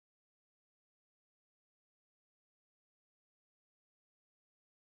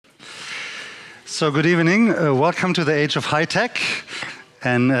So good evening. Welcome to the age of high tech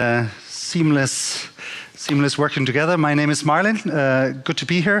and seamless working together. My name is Marlin. Good to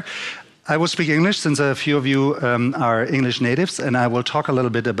be here. I will speak English since a few of you are English natives, and I will talk a little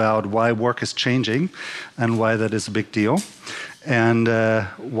bit about why work is changing and why that is a big deal, and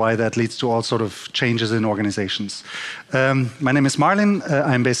why that leads to all sort of changes in organizations. My name is Marlin.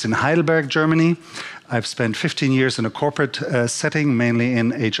 I'm based in Heidelberg, Germany. I've spent 15 years in a corporate setting, mainly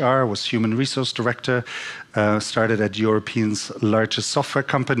in HR, was human resource director, started at Europe's largest software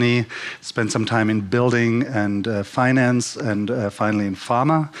company, spent some time in building and finance, and finally in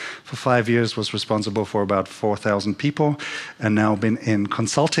pharma. For 5 years, was responsible for about 4,000 people, and now been in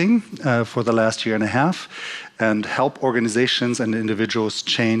consulting for the last year and a half, and help organizations and individuals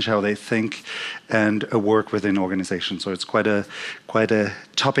change how they think and work within organizations. So it's quite a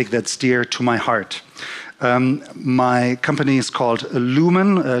topic that's dear to my heart. My company is called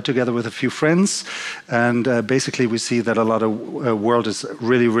Lumen, together with a few friends, and basically we see that a lot of world is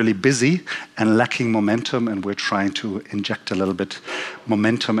really busy and lacking momentum, and we're trying to inject a little bit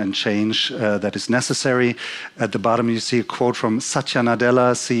momentum and change that is necessary. At the bottom you see a quote from Satya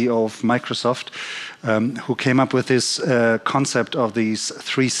Nadella, CEO of Microsoft, who came up with this concept of these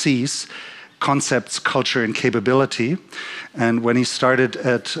 3 C's: concepts, culture, and capability. And when he started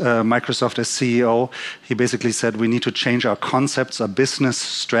at Microsoft as CEO, he basically said we need to change our concepts, our business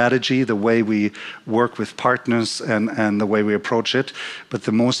strategy, the way we work with partners and the way we approach it. But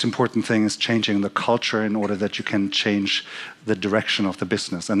the most important thing is changing the culture in order that you can change the direction of the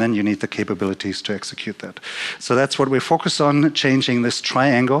business. And then you need the capabilities to execute that. So that's what we focus on, changing this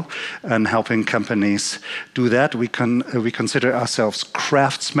triangle and helping companies do that. We consider ourselves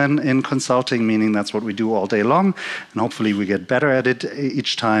craftsmen in consulting, meaning that's what we do all day long. And hopefully we get better at it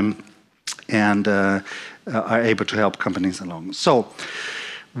each time and are able to help companies along. So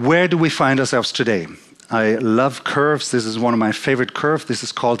where do we find ourselves today? I love curves. This is one of my favorite curves. This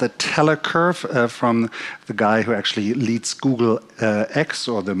is called the Teller curve from the guy who actually leads Google X,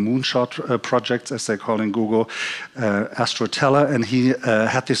 or the moonshot projects, as they call in Google, Astro Teller. And he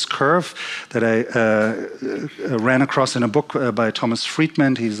had this curve that I ran across in a book by Thomas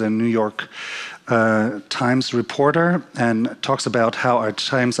Friedman. He's a New York Times reporter and talks about how our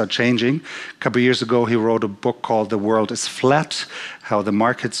times are changing. A couple of years ago, he wrote a book called The World is Flat, how the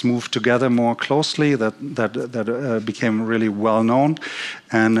markets move together more closely. That became really well known.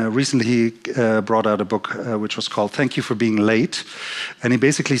 And recently he brought out a book which was called Thank You for Being Late. And he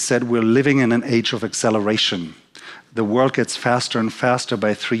basically said we're living in an age of acceleration. The world gets faster and faster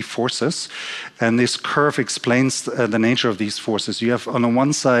by 3 forces, and this curve explains the nature of these forces. You have, on the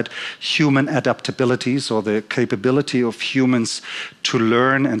one side, human adaptability, so the capability of humans to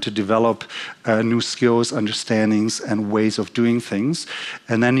learn and to develop new skills, understandings, and ways of doing things.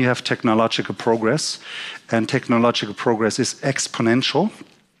 And then you have technological progress, and technological progress is exponential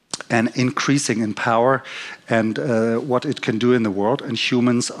and increasing in power and what it can do in the world, and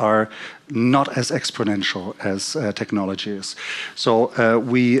humans are not as exponential as technology is. So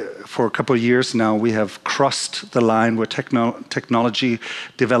for a couple of years now, we have crossed the line where technology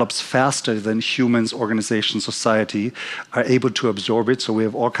develops faster than humans, organizations, society are able to absorb it. So we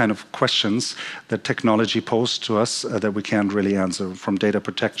have all kinds of questions that technology poses to us that we can't really answer, from data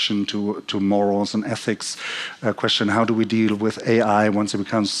protection to morals and ethics. Question, how do we deal with AI once it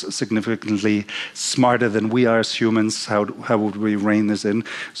becomes significantly smarter than we are as humans? How would we rein this in?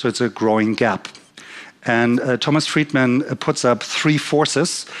 So it's a growing gap. And Thomas Friedman puts up 3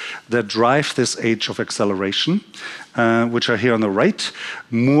 forces that drive this age of acceleration, which are here on the right.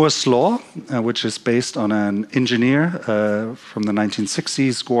 Moore's Law, which is based on an engineer from the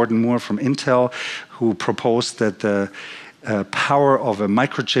 1960s, Gordon Moore from Intel, who proposed that the power of a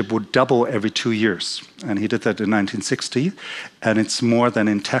microchip would double every 2 years. And he did that in 1960, and it's more than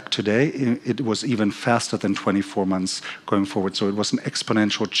intact today. It was even faster than 24 months going forward. So it was an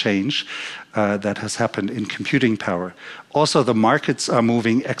exponential change that has happened in computing power. Also, the markets are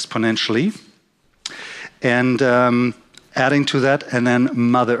moving exponentially. And adding to that, and then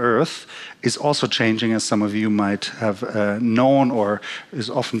Mother Earth is also changing, as some of you might have known or is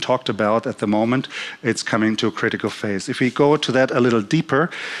often talked about at the moment. It's coming to a critical phase. If we go to that a little deeper,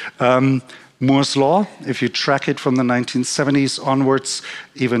 Moore's Law, if you track it from the 1970s onwards,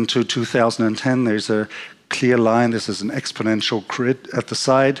 even to 2010, there's a clear line. This is an exponential grid at the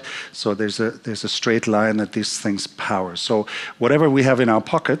side. So there's a straight line that these things power. So whatever we have in our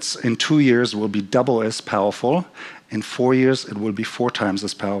pockets in 2 years will be double as powerful. In 4 years, it will be 4 times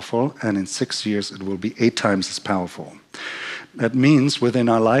as powerful. And in 6 years, it will be 8 times as powerful. That means within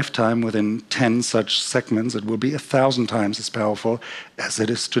our lifetime, within 10 such segments, it will be 1,000 times as powerful as it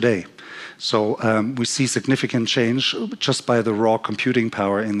is today. So we see significant change just by the raw computing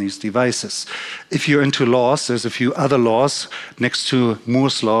power in these devices. If you're into laws, there's a few other laws next to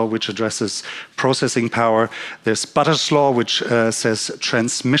Moore's law, which addresses processing power. There's Butter's law, which says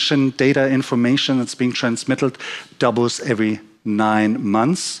transmission data information that's being transmitted doubles every 9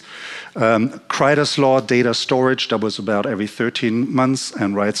 months. Kreider's law, data storage, doubles about every 13 months.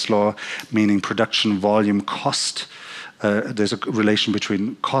 And Wright's law, meaning production volume cost. There's a relation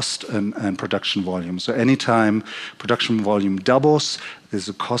between cost and production volume. So anytime production volume doubles, there's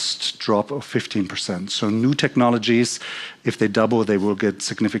a cost drop of 15%. So new technologies, if they double, they will get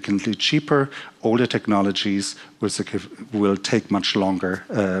significantly cheaper. Older technologies will take much longer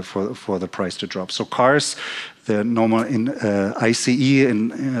for the price to drop. So cars, the normal ICE,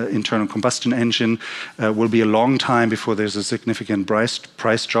 internal combustion engine, will be a long time before there's a significant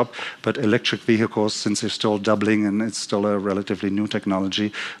price drop. But electric vehicles, since they're still doubling and it's still a relatively new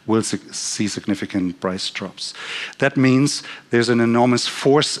technology, will see significant price drops. That means there's an enormous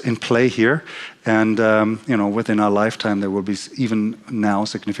force in play here. And within our lifetime, there will be even now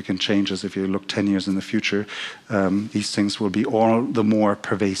significant changes. If you look 10 years in the future, these things will be all the more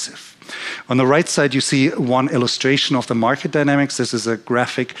pervasive. On the right side, you see one illustration of the market dynamics. This is a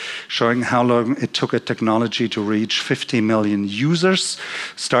graphic showing how long it took a technology to reach 50 million users.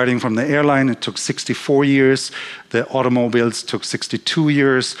 Starting from the airline, it took 64 years. The automobiles took 62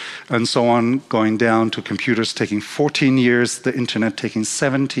 years, and so on, going down to computers taking 14 years, the internet taking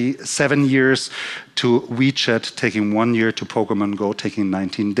 77 years, to WeChat taking 1 year, to Pokemon Go taking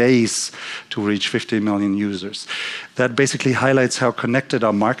 19 days to reach 50 million users. That basically highlights how connected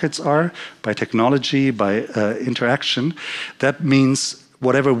our markets are by technology, by interaction. That means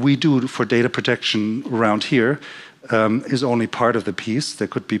whatever we do for data protection around here is only part of the piece. There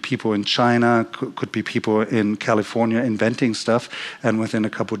could be people in China, could be people in California inventing stuff, and within a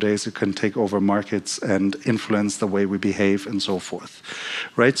couple of days it can take over markets and influence the way we behave and so forth.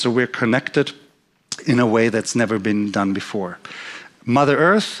 Right? So we're connected in a way that's never been done before. Mother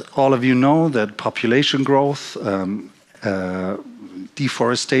Earth, all of you know that population growth,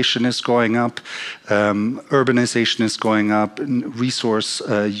 deforestation is going up, urbanization is going up, resource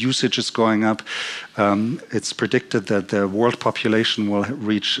usage is going up. It's predicted that the world population will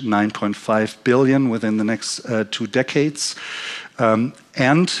reach 9.5 billion within the next 2 decades.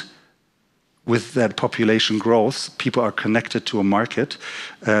 And with that population growth, people are connected to a market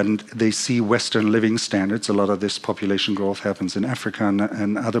and they see Western living standards. A lot of this population growth happens in Africa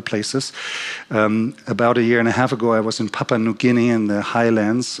and other places. About a year and a half ago, I was in Papua New Guinea in the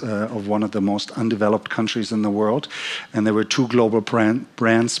highlands of one of the most undeveloped countries in the world. And there were 2 global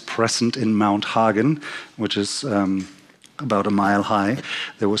brands present in Mount Hagen, which is about a mile high.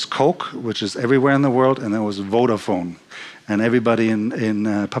 There was Coke, which is everywhere in the world, and there was Vodafone. And everybody in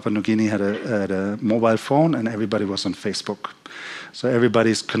Papua New Guinea had a mobile phone, and everybody was on Facebook. So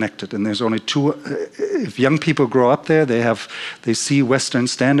everybody's connected, and there's only 2. If young people grow up there, they see Western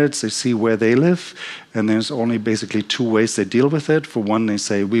standards, they see where they live, and there's only basically 2 ways they deal with it. For one, they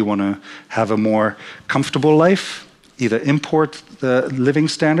say we want to have a more comfortable life, either import the living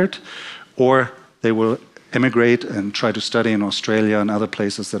standard, or they will emigrate and try to study in Australia and other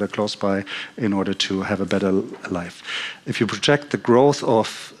places that are close by in order to have a better life. If you project the growth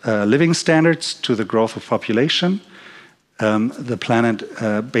of living standards to the growth of population, the planet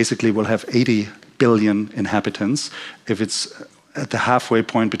basically will have 80 billion inhabitants if it's at the halfway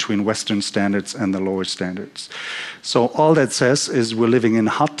point between Western standards and the lower standards. So all that says is we're living in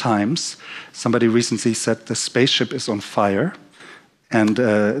hot times. Somebody recently said the spaceship is on fire, and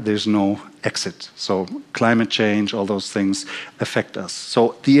there's no exit. So climate change, all those things affect us.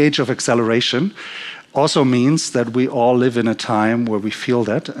 So the age of acceleration also means that we all live in a time where we feel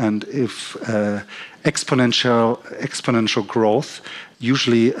that, and if exponential growth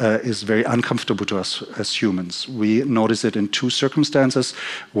usually is very uncomfortable to us as humans. We notice it in 2 circumstances.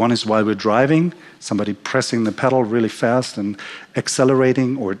 One is while we're driving, somebody pressing the pedal really fast and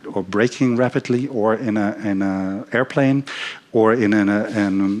accelerating or braking rapidly, or in an airplane, or in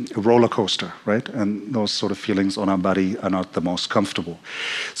a roller coaster, right? And those sort of feelings on our body are not the most comfortable.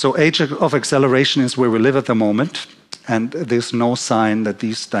 So age of acceleration is where we live at the moment, and there's no sign that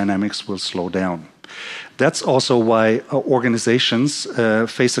these dynamics will slow down. That's also why organizations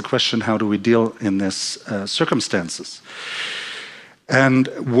face the question, how do we deal in these circumstances? And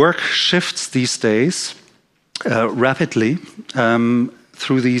work shifts these days rapidly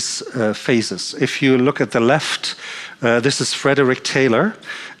through these phases. If you look at the left, This is Frederick Taylor,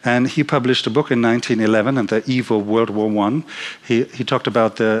 and he published a book in 1911 on the eve of World War I. He talked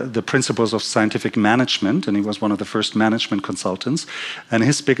about the principles of scientific management, and he was one of the first management consultants. And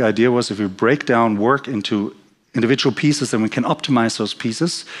his big idea was if we break down work into individual pieces, then we can optimize those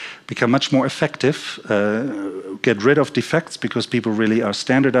pieces, become much more effective, get rid of defects because people really are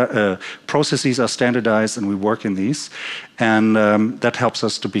processes are standardized and we work in these. And that helps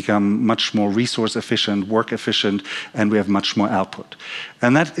us to become much more resource efficient, work efficient, and we have much more output.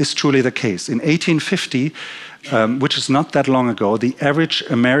 And that is truly the case. In 1850, which is not that long ago, the average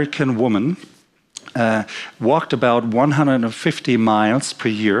American woman walked about 150 miles per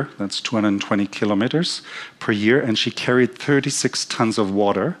year, that's 220 kilometers per year, and she carried 36 tons of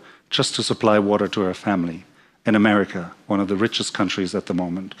water just to supply water to her family in America, one of the richest countries at the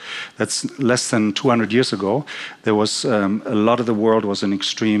moment. That's less than 200 years ago. There was a lot of the world was in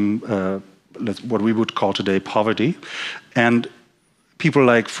extreme, what we would call today poverty, and people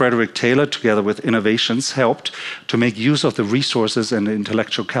like Frederick Taylor, together with innovations, helped to make use of the resources and the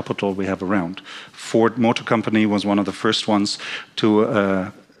intellectual capital we have around. Ford Motor Company was one of the first ones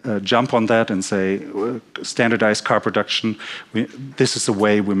to jump on that and say, standardized car production, this is the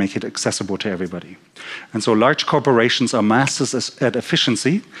way we make it accessible to everybody. And so large corporations are masters at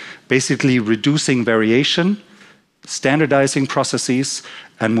efficiency, basically reducing variation, standardizing processes,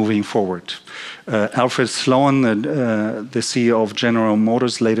 and moving forward. Alfred Sloan, the CEO of General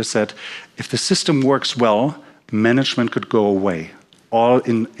Motors, later said, if the system works well, management could go away. All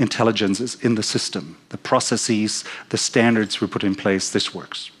intelligence is in the system. The processes, the standards we put in place, this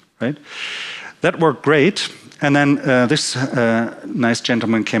works, right? That worked great. And then this nice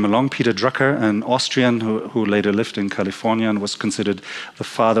gentleman came along, Peter Drucker, an Austrian who later lived in California and was considered the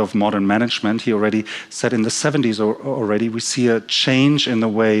father of modern management. He already said in the 70s already, we see a change in the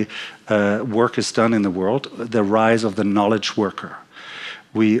way work is done in the world, the rise of the knowledge worker.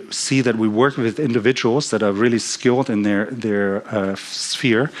 We see that we work with individuals that are really skilled in their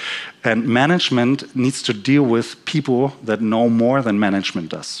sphere, and management needs to deal with people that know more than management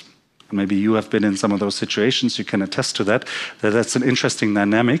does. Maybe you have been in some of those situations, you can attest to that, that's an interesting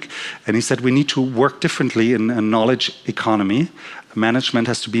dynamic. And he said we need to work differently in a knowledge economy. Management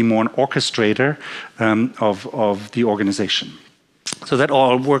has to be more an orchestrator of the organization. So that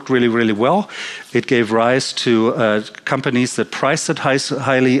all worked really, really well. It gave rise to companies that priced it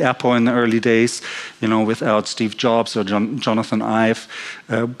highly. Apple in the early days, without Steve Jobs or Jonathan Ive,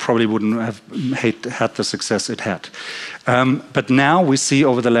 probably wouldn't have had the success it had. But now we see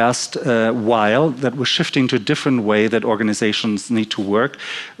over the last while that we're shifting to a different way that organizations need to work,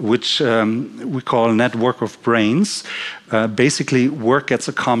 which we call network of brains. Basically, work gets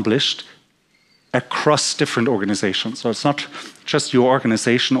accomplished across different organizations. So it's not just your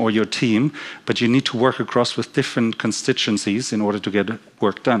organization or your team, but you need to work across with different constituencies in order to get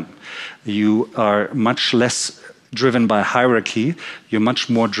work done. You are much less driven by hierarchy, you're much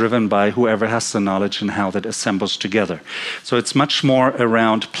more driven by whoever has the knowledge and how that assembles together. So it's much more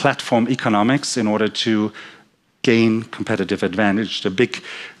around platform economics in order to gain competitive advantage. The big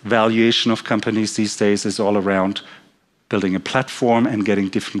valuation of companies these days is all around building a platform and getting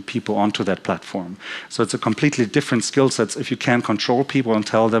different people onto that platform. So it's a completely different skill set. If you can't control people and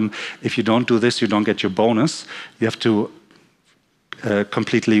tell them, if you don't do this, you don't get your bonus, you have to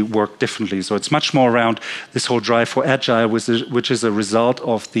completely work differently. So it's much more around this whole drive for agile, which is a result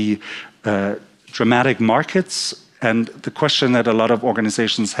of the dramatic markets. And the question that a lot of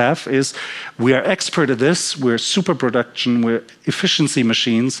organizations have is, we are expert at this, we're super production, we're efficiency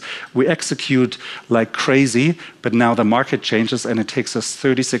machines, we execute like crazy, but now the market changes and it takes us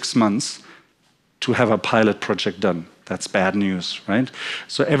 36 months to have a pilot project done. That's bad news, right?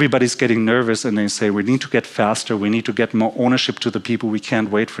 So everybody's getting nervous and they say, we need to get faster, we need to get more ownership to the people, we can't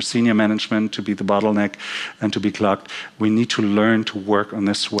wait for senior management to be the bottleneck and to be clogged. We need to learn to work on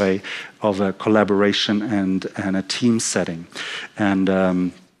this way of a collaboration and a team setting.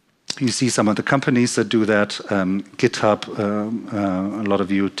 And you see some of the companies that do that, GitHub, a lot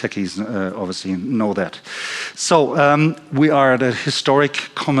of you techies obviously know that. So we are at a historic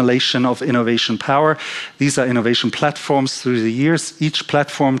culmination of innovation power. These are innovation platforms through the years. Each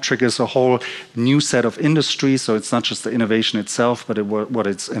platform triggers a whole new set of industries, so it's not just the innovation itself, but what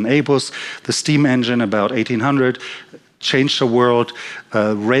it enables. The steam engine, about 1800, changed the world.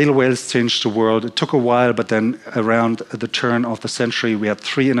 Railways changed the world. It took a while, but then around the turn of the century, we had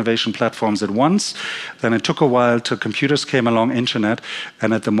 3 innovation platforms at once. Then it took a while till computers came along, internet,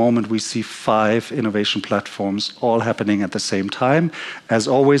 and at the moment we see 5 innovation platforms all happening at the same time. As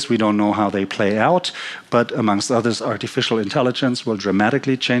always, we don't know how they play out, but amongst others, artificial intelligence will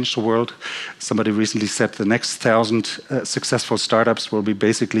dramatically change the world. Somebody recently said the next 1,000 successful startups will be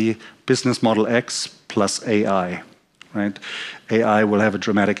basically business model X plus AI. Right? AI will have a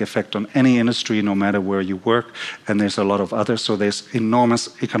dramatic effect on any industry, no matter where you work, and there's a lot of others, so there's enormous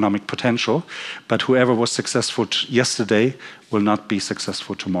economic potential, but whoever was successful yesterday will not be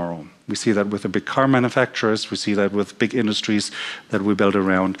successful tomorrow. We see that with the big car manufacturers, we see that with big industries that we build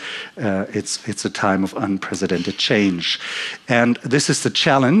around. It's a time of unprecedented change. And this is the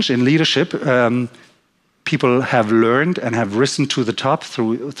challenge in leadership. People have learned and have risen to the top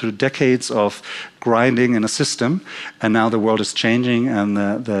through decades of grinding in a system, and now the world is changing, and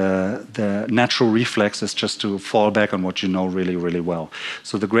the natural reflex is just to fall back on what you know really, really well.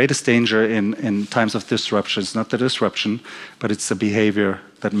 So the greatest danger in times of disruption is not the disruption, but it's the behavior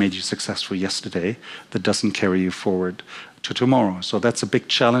that made you successful yesterday that doesn't carry you forward to tomorrow. So that's a big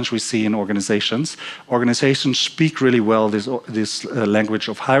challenge we see in organizations. Organizations speak really well this language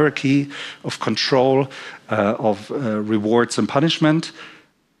of hierarchy, of control, of rewards and punishment,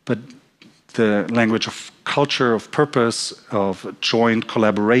 but the language of culture, of purpose, of joint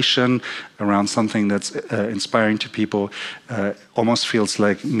collaboration around something that's inspiring to people almost feels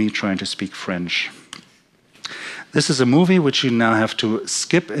like me trying to speak French. This is a movie which you now have to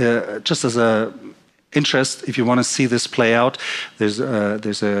skip just as a interest, if you want to see this play out. There's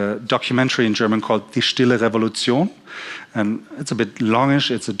a documentary in German called Die Stille Revolution, and it's a bit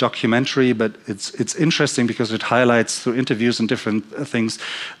longish. It's a documentary, but it's interesting because it highlights through interviews and different things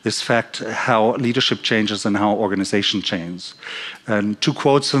this fact how leadership changes and how organization changes. And 2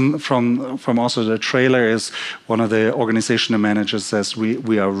 quotes from also the trailer is one of the organizational managers says,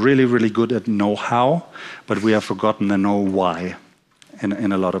 "We are really, really good at know-how, but we have forgotten the know-why."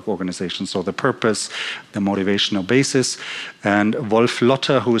 In a lot of organizations. So the purpose, the motivational basis. And Wolf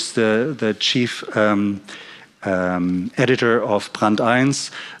Lotter, who is the chief editor of Brand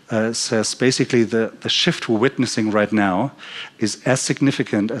 1, says basically the shift we're witnessing right now is as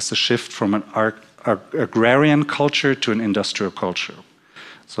significant as the shift from an agrarian culture to an industrial culture.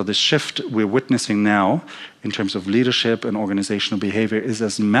 So the shift we're witnessing now in terms of leadership and organizational behavior is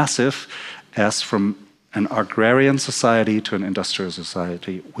as massive as from an agrarian society to an industrial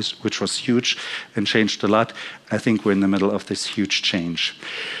society, which was huge and changed a lot. I think we're in the middle of this huge change.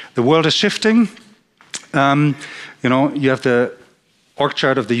 The world is shifting. You have the org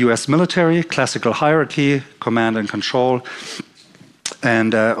chart of the US military, classical hierarchy, command and control.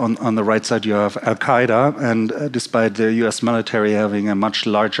 And on the right side, you have Al-Qaeda. And despite the US military having a much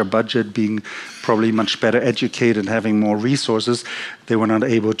larger budget, being probably much better educated, having more resources, they were not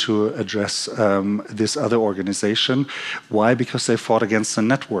able to address this other organization. Why? Because they fought against a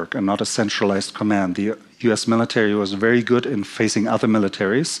network and not a centralized command. The US military was very good in facing other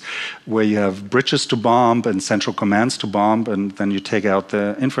militaries, where you have bridges to bomb and central commands to bomb, and then you take out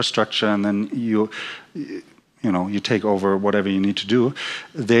the infrastructure, and then you take over whatever you need to do.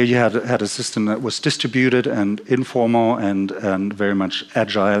 There you had a system that was distributed and informal and very much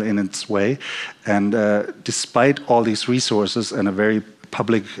agile in its way. And despite all these resources and a very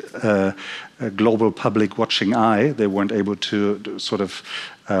public, global public watching eye, they weren't able to sort of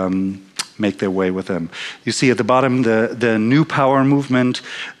make their way with them. You see at the bottom the New Power movement,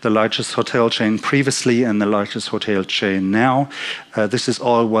 the largest hotel chain previously and the largest hotel chain now. This is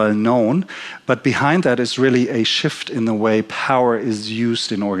all well known, but behind that is really a shift in the way power is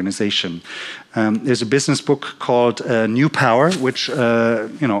used in organization. There's a business book called New Power, which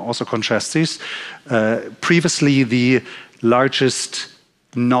also contrasts these. Previously, the largest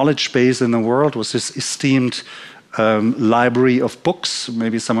knowledge base in the world was this esteemed library of books.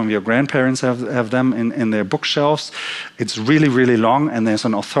 Maybe some of your grandparents have them in their bookshelves. It's really, really long, and there's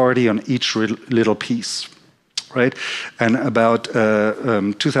an authority on each little piece, right? And about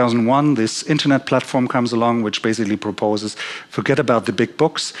 2001, this internet platform comes along, which basically proposes, forget about the big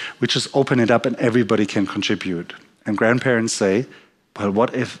books, we just open it up and everybody can contribute. And grandparents say, well,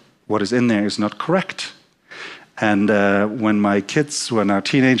 what if what is in there is not correct? And when our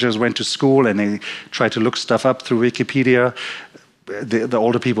teenagers went to school and they tried to look stuff up through Wikipedia, the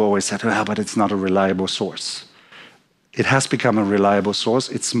older people always said, but it's not a reliable source. it has become a reliable source.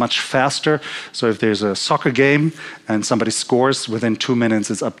 It's much faster. So if there's a soccer game and somebody scores, within 2 minutes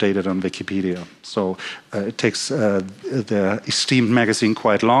it's updated on Wikipedia. So it takes the esteemed magazine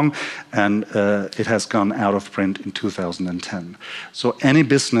quite long, and it has gone out of print in 2010. So any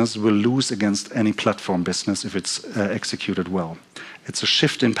business will lose against any platform business if it's executed well. It's a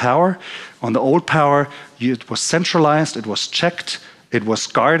shift in power. On the old power, it was centralized, it was checked, it was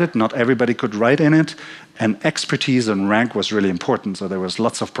guarded, not everybody could write in it, and expertise and rank was really important. So there was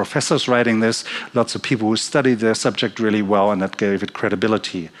lots of professors writing this, lots of people who studied their subject really well, and that gave it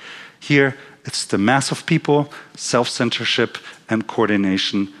credibility. Here, it's the mass of people, self-censorship, and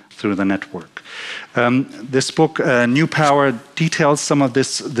coordination through the network. This book, New Power, details some of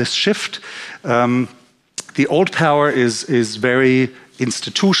this shift. The old power is very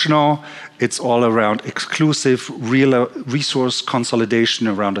institutional. It's all around exclusive resource consolidation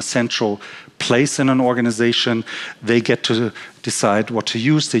around a central place in an organization. They get to decide what to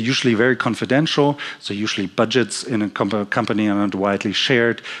use. They're usually very confidential. So usually budgets in a company are not widely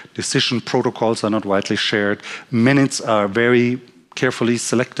shared. Decision protocols are not widely shared. Minutes are very carefully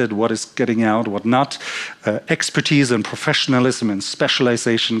selected, what is getting out, what not. Expertise and professionalism and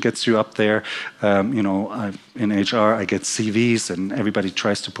specialization gets you up there. In HR, I get CVs, and everybody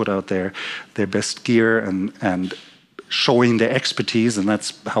tries to put out their best gear and showing their expertise, and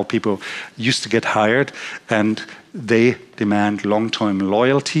that's how people used to get hired. And they demand long-term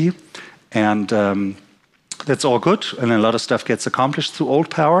loyalty, and that's all good, and a lot of stuff gets accomplished through old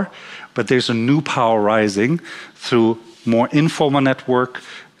power, but there's a new power rising through more informal network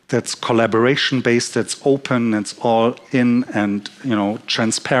that's collaboration-based, that's open, that's all in and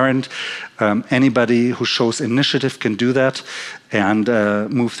transparent. Anybody who shows initiative can do that and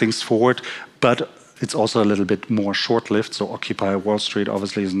move things forward, but it's also a little bit more short-lived. So Occupy Wall Street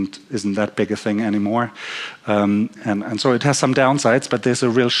obviously isn't that big a thing anymore, and so it has some downsides. But there's a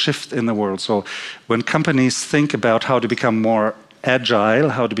real shift in the world. So when companies think about how to become more agile,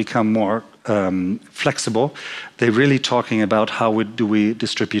 how to become more flexible, they're really talking about how do we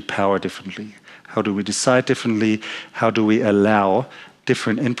distribute power differently? How do we decide differently? How do we allow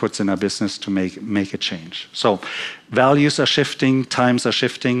different inputs in our business to make a change? So values are shifting, times are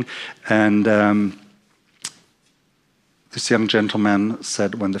shifting, and this young gentleman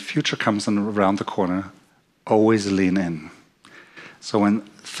said, when the future comes around the corner, always lean in. So when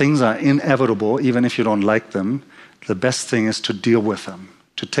things are inevitable, even if you don't like them, the best thing is to deal with them,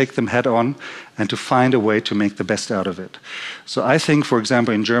 to take them head on, and to find a way to make the best out of it. So I think, for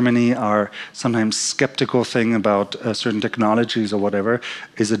example, in Germany, our sometimes skeptical thing about certain technologies or whatever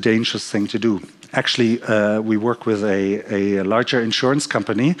is a dangerous thing to do. Actually, we work with a larger insurance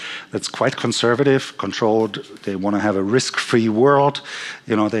company that's quite conservative, controlled. They want to have a risk-free world.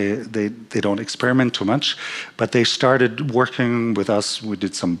 They don't experiment too much. But they started working with us. We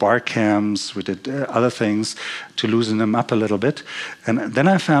did some bar camps. We did other things to loosen them up a little bit. And then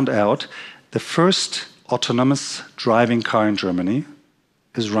I found out the first autonomous driving car in Germany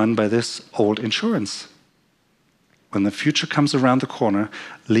is run by this old insurance. When the future comes around the corner,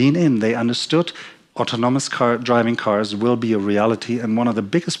 lean in. They understood autonomous driving cars will be a reality, and one of the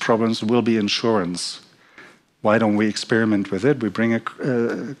biggest problems will be insurance. Why don't we experiment with it? We bring a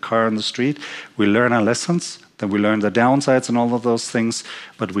car on the street, we learn our lessons, then we learn the downsides and all of those things,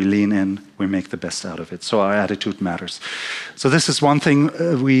 but we lean in, we make the best out of it. So our attitude matters. So this is one thing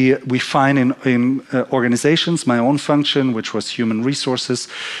we find in organizations. My own function, which was human resources,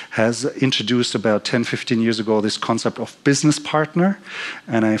 has introduced about 10, 15 years ago this concept of business partner.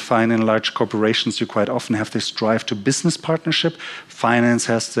 And I find in large corporations you quite often have this drive to business partnership. Finance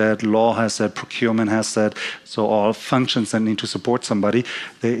has that, law has that, procurement has that. So all functions that need to support somebody,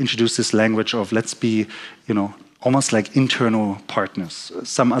 they introduce this language of let's be, almost like internal partners.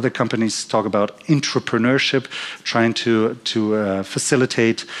 Some other companies talk about entrepreneurship, trying to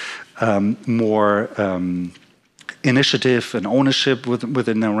facilitate more initiative and ownership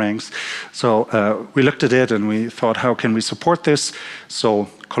within their ranks. So we looked at it and we thought, how can we support this? So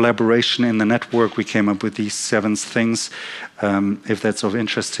collaboration in the network, we came up with these 7 things. If that's of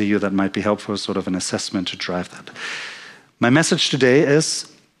interest to you, that might be helpful, sort of an assessment to drive that. My message today is,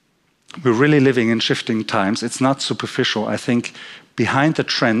 we're really living in shifting times. It's not superficial. I think behind the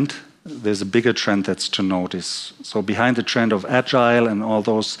trend, there's a bigger trend that's to notice. So behind the trend of agile and all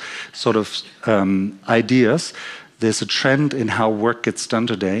those sort of ideas, there's a trend in how work gets done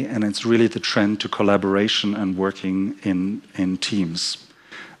today, and it's really the trend to collaboration and working in teams.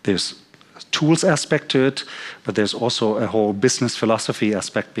 There's a tools aspect to it, but there's also a whole business philosophy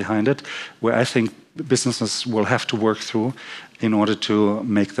aspect behind it, where I think businesses will have to work through in order to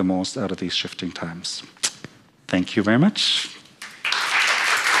make the most out of these shifting times. Thank you very much.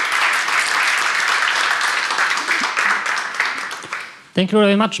 Thank you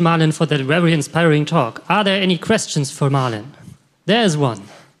very much, Marlin, for that very inspiring talk. Are there any questions for Marlin? There is one.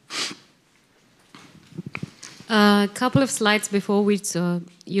 A couple of slides before which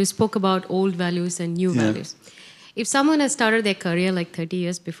you spoke about old values and new values. If someone has started their career like 30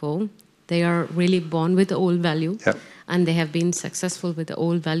 years before, they are really born with the old value, and they have been successful with the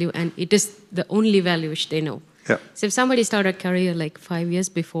old value, and it is the only value which they know. So if somebody started a career like 5 years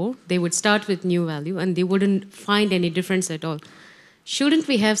before, they would start with new value, and they wouldn't find any difference at all. Shouldn't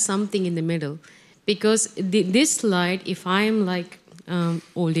we have something in the middle? Because this slide, if I'm like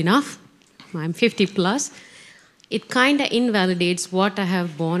old enough, I'm 50 plus, it kind of invalidates what I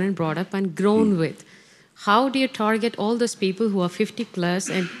have born and brought up and grown with. How do you target all those people who are 50 plus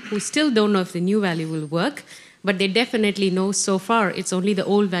and who still don't know if the new value will work, but they definitely know so far it's only the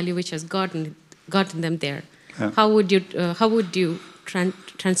old value which has gotten them there? How would you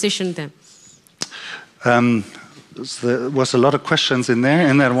transition them? There was a lot of questions in there,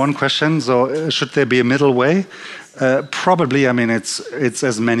 in that one question. So should there be a middle way? Probably. I mean, it's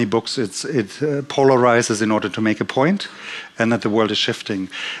as many books. It polarizes in order to make a point, and that the world is shifting.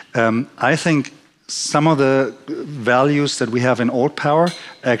 I think some of the values that we have in old power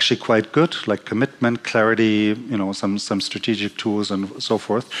are actually quite good, like commitment, clarity, some strategic tools and so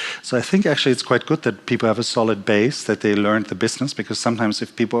forth. So I think actually it's quite good that people have a solid base, that they learned the business, because sometimes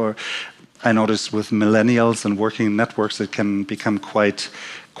if people are, I notice with millennials and working in networks, it can become quite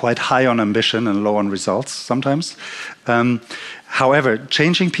high on ambition and low on results sometimes. However,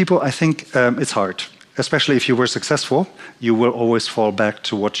 changing people, I think it's hard. Especially if you were successful, you will always fall back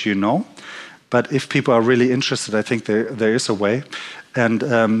to what you know. But if people are really interested, I think there is a way. And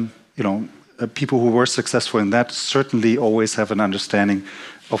people who were successful in that certainly always have an understanding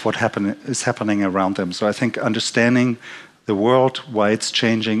of what is happening around them. So I think understanding the world, why it's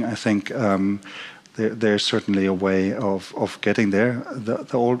changing, I think there's certainly a way of getting there.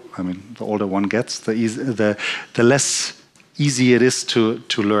 The older one gets, the less easy it is to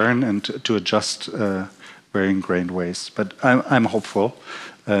learn and to adjust very ingrained ways. But I'm hopeful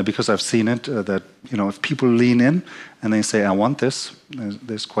because I've seen it that if people lean in and they say I want this,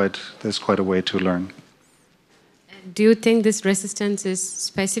 there's quite a way to learn. Do you think this resistance is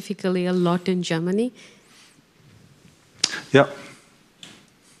specifically a lot in Germany? Yeah.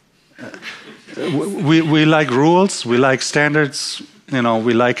 We like rules, we like standards,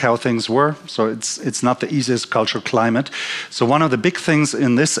 we like how things were. So it's not the easiest cultural climate. So one of the big things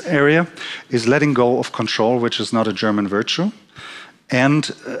in this area is letting go of control, which is not a German virtue,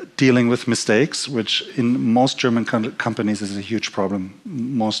 and dealing with mistakes, which in most German companies is a huge problem.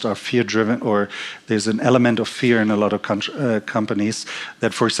 Most are fear-driven, or there's an element of fear in a lot of companies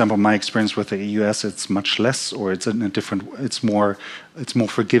that, for example, my experience with the US, it's much less, or it's in a different, it's more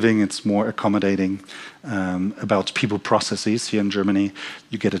forgiving, it's more accommodating about people processes. Here in Germany,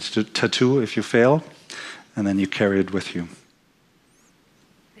 you get a tattoo if you fail, and then you carry it with you.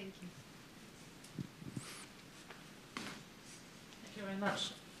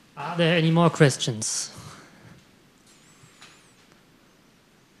 Are there any more questions?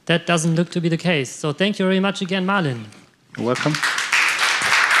 That doesn't look to be the case. So thank you very much again, Marlin. You're welcome.